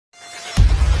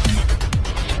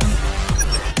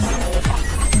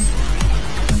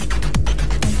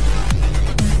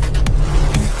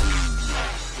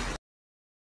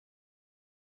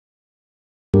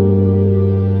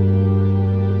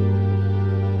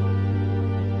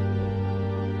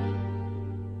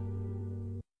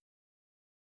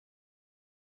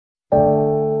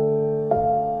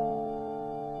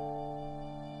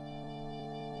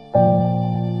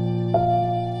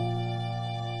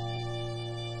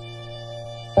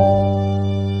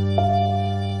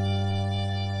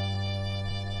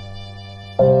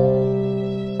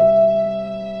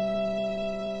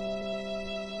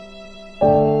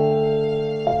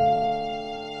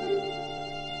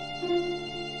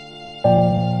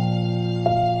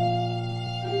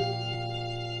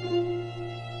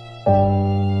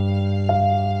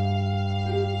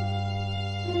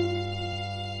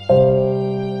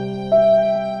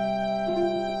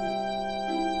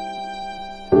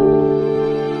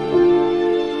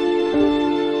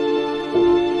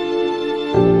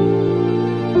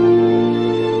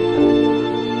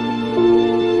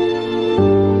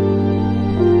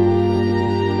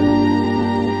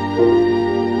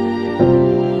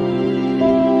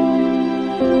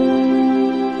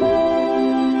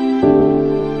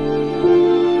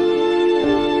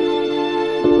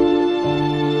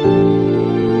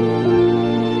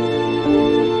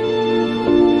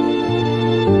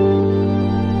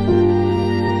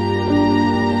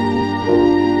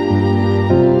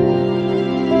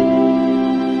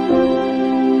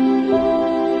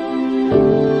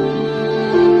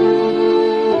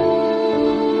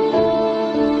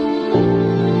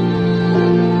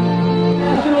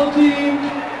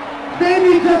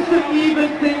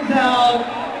things out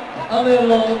a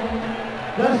little,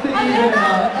 just to even it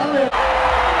out a little.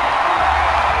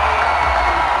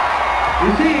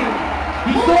 You see,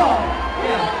 he saw.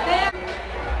 Yeah.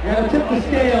 You gotta tip the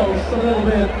scales a little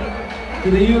bit to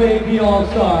the UAP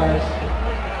All-Stars.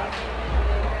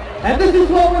 And this is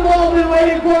what we've all been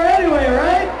waiting for anyway,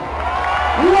 right?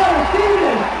 We want to see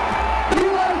this. We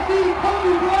want to see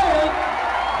Kobe Bryant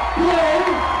play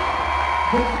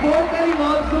the sport that he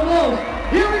loves the most.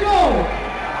 Here we go.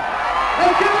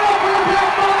 Let's give it up for the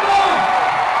Black Mamba.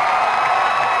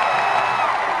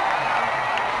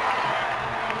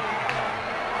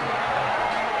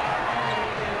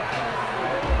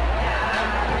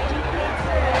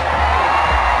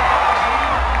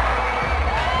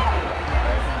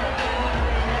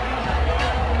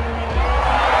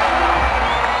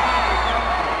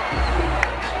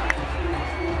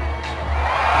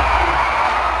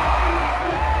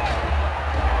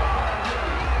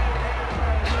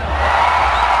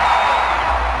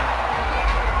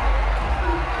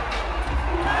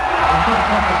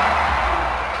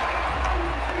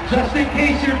 Just in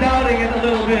case you're doubting it a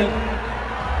little bit.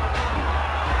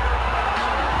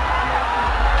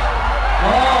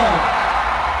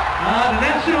 The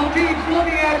national team's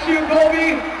looking at you,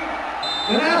 Kobe.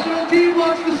 The national team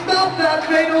wants to stop that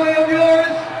fadeaway of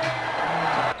yours.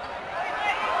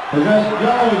 Possession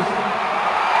goes.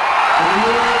 And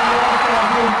the All-Stars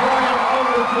move Bryant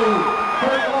over to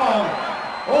Kurt Long.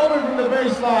 Over from the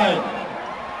baseline.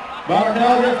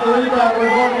 Bacalhau gets the rebound.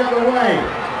 We're going the other way.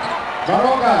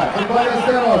 Baroka to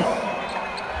Ballesteros.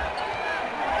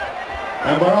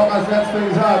 And Baroka sets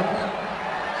things up.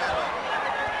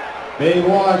 Being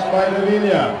watched by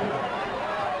Davila.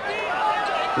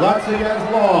 Lutz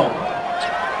against Long.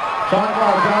 Shot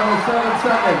clock down to 7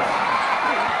 seconds.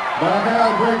 Bacalhau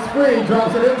breaks free,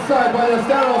 drops it inside.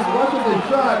 Ballesteros rushes his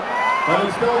shot, but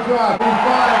it's still dropped. 5-4.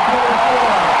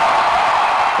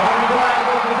 Kobe Bryant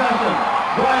with possession.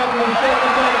 Bryant will shake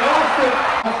the game, lost it.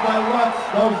 That's by Lutz,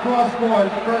 those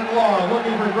cross-boards, Kurt Long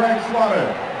looking for Greg Slaughter.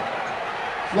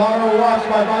 Slaughter watched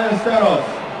by Ballesteros.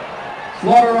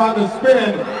 Slaughter on the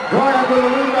spin. Bryant with a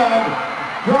rebound.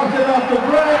 Drops it off to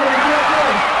Greg and he gets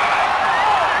it.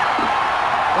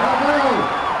 Bacalhau.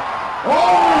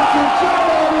 Oh, it's a shot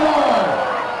on the line.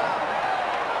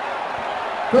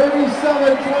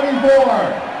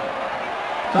 37-24.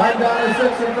 Time down to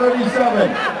 6 and 37.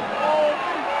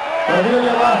 Davila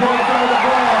left hand side of the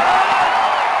Bryant.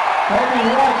 Kobe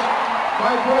watched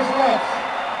by Chris Lutz.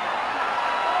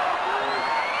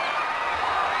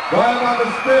 Bryant on the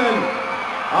spin,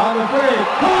 on the fade.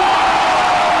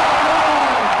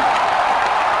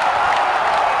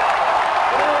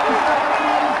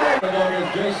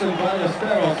 Against Jason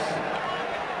Ballesteros.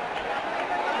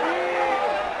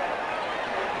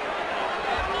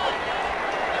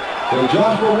 So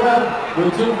Joshua Webb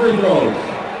with 2 free throws.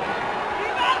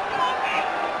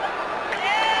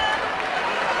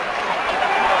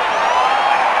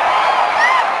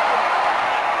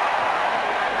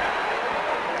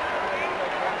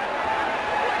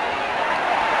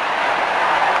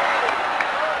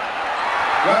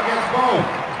 Webb gets both.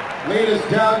 Lead is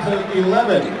down to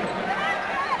 11.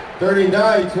 39-28.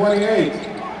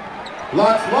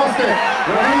 Lutz lost it.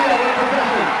 Davila with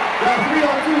possession. Got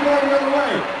 3-on-2 going the other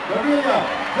way. Davila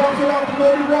drops it off to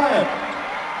Kobe Bryant.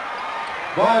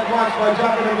 Bryant watched by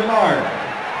Jonathan and Bernard.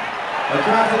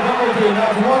 Attracts a double team.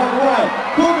 That's 1-on-1.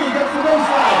 Kobe gets the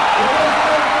baseline. The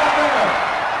baseline is not there.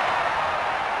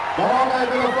 Baronga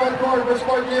in the front court for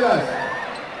Sparkilas.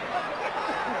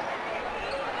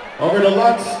 Over to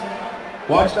Lutz.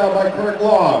 Watched out by Kurt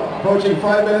Long. Approaching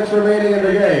 5 minutes remaining in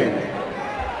the game.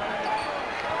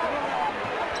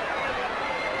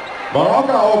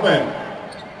 Baroka open.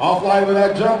 Offline with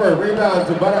that jumper. Rebound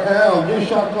to Bacalhau. New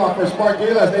shot clock for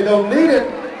Sparkilas. They don't need it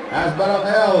as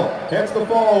Bacalhau hits the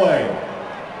fall away.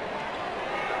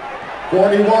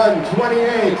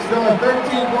 41-28. Still a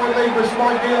 13-point lead for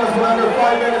Sparkilas with under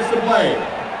 5 minutes to play.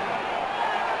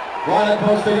 Bryant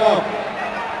posting up.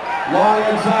 Long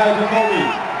inside to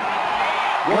Kobe.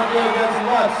 Working against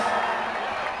Lutz.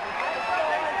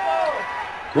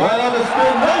 Right on the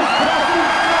spin. Nice pass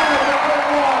inside to Kurt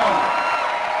Long.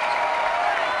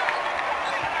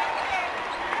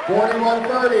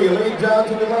 41-30. Lead down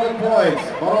to 11 points.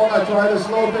 Baroka trying to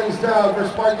slow things down for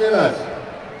Sparkilas.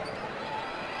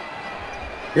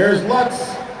 Here's Lutz.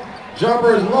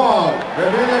 Jumper is long.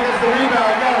 Davila gets the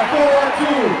rebound. Got a 4-on-2.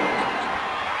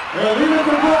 They'll leave it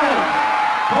for Bryant.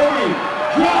 Kobe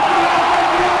drops it off and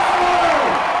gets slow.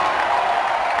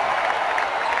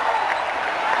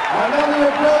 Another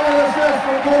brilliant assist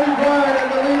from Kobe Bryant, and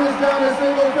the lead is down to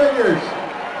single figures.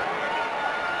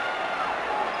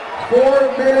 4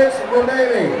 minutes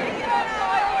remaining.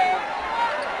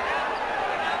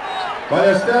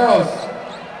 Ballesteros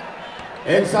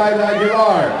inside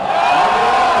Aguilar.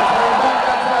 Aguilar turned back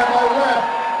that time by Webb.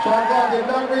 Shot clock did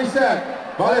not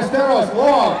reset. Ballesteros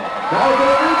long. Now we're going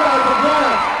to rebound to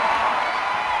Bryant.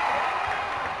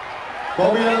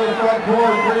 Kobe into the front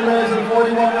court. 3 minutes and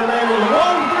 41 remaining.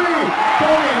 Long three.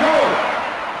 Kobe, no.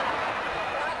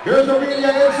 Here's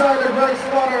Araneta inside to Greg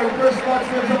Slaughter, and Chris Lutz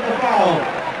gives up the foul.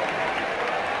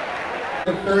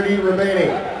 30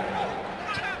 remaining.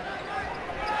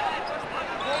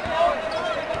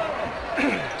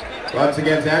 Lutz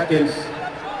against Atkins.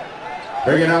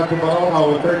 Bringing out to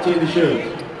Baroja with 13 to shoot.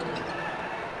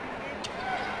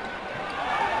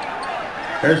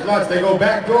 Here's Lutz. They go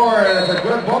back door, and it's a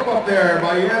good bump up there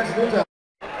by Jens Nuttall.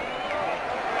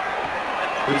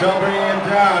 Nuttall bringing him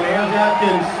down. Here's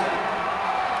Atkins.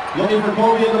 Looking for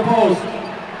Kobe in the post.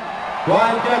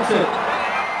 Bryant gets it.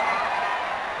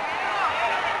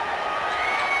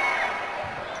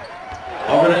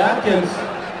 Over to Atkins.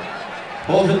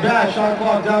 Pulls it back. Shot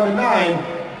clock down to 9.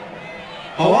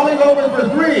 Hawali open for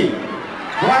 3.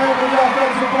 Bryant with the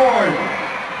offensive board.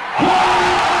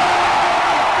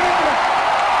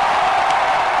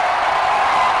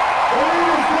 The lead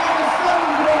is down to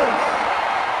 7 points.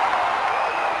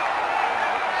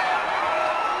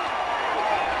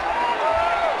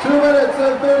 Two minutes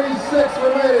and 36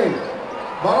 remaining.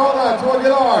 Baroja to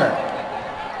Aguilar.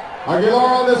 Aguilar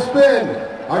on the spin.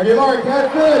 Aguilar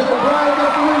can't finish, and Bryant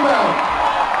gets the rebound.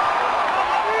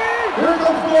 Here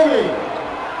comes Kobe.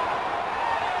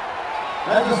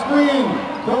 As a screen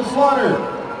from Slaughter.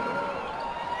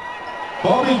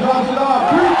 Kobe drops it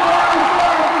off. 3-5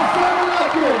 for 7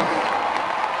 seconds.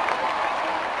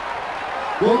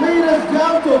 The lead is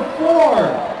down to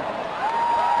 4.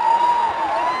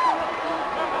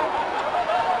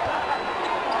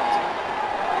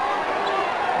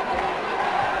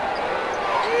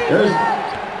 Here's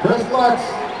Chris Lutz.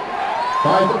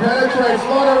 Tries to penetrate.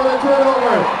 Slaughter with a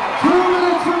turnover. 2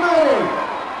 minutes remaining.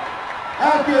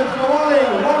 Atkins, the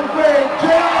line, one fade.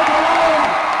 Jay on the line.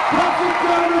 Cuts it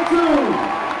down to 2.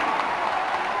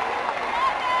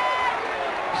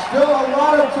 Still a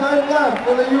lot of time left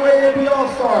for the UAAP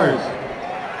All-Stars.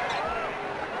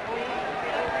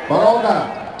 Baroja.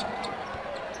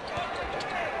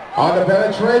 On the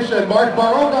penetration. Mark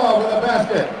Baroja with a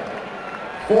basket.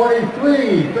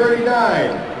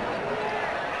 43-39.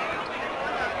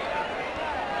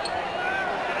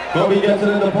 Kobe gets it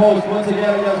in the post once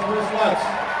again against Chris Lutz.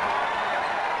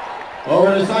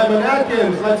 Over to Simon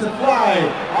Atkins, lets it fly,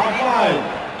 offline.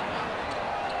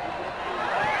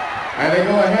 And they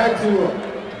go ahead to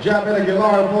Japin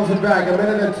Aguilar, pulls it back, 1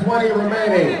 minute and 20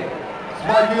 remaining.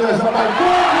 Sparkulis up by 4,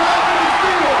 Bryant and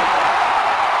steal.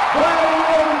 Bryant on the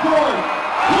open court.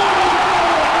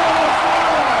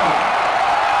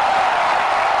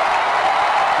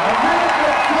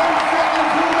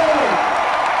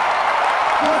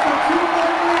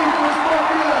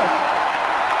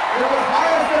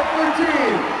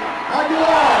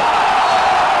 Aguilar!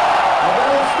 And they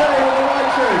don't stay with the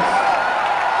white shirts.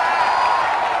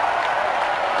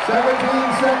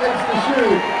 17 seconds to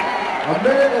shoot. 1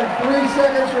 minute and 3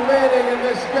 seconds remaining in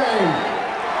this game.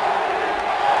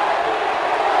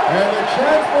 And the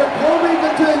chance for Kobe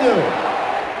continue.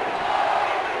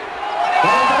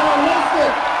 Fontana lost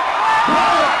it.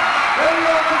 Bryant, ready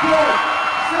off the court.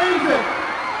 Saves it.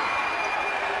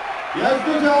 Yes,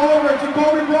 Nuttall over to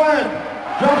Kobe Bryant.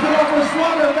 Drops it off for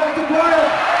Slaughter, back to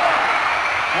Bryant.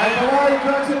 And Hawaii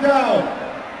tracks it down.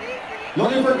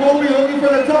 Looking for Kobe, looking for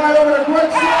the tie over to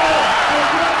Greg Slaughter. And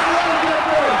Greg Slaughter gets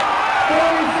there.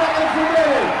 30 seconds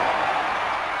remaining.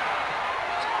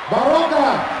 Baroja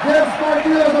gives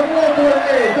Martinez a 4-point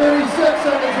lead. 36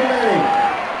 seconds remaining.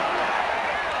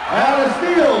 And a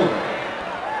steal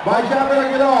by Japin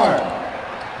Aguilar.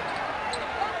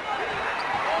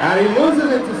 And he loses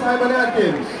it to Simon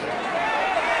Atkins.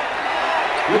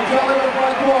 Nuttall in the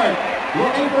front court,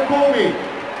 looking for Kobe.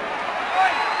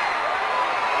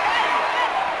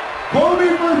 Kobe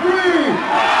for 3!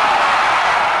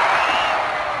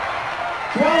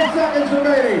 12 seconds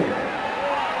remaining.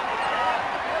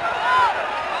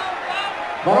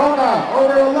 Baroja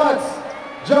over to Lutz.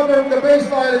 Jumper from the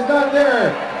baseline is not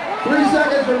there. 3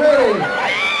 seconds remaining.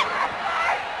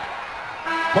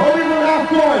 Kobe from half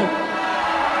court.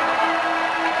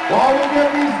 While we get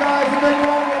these guys to make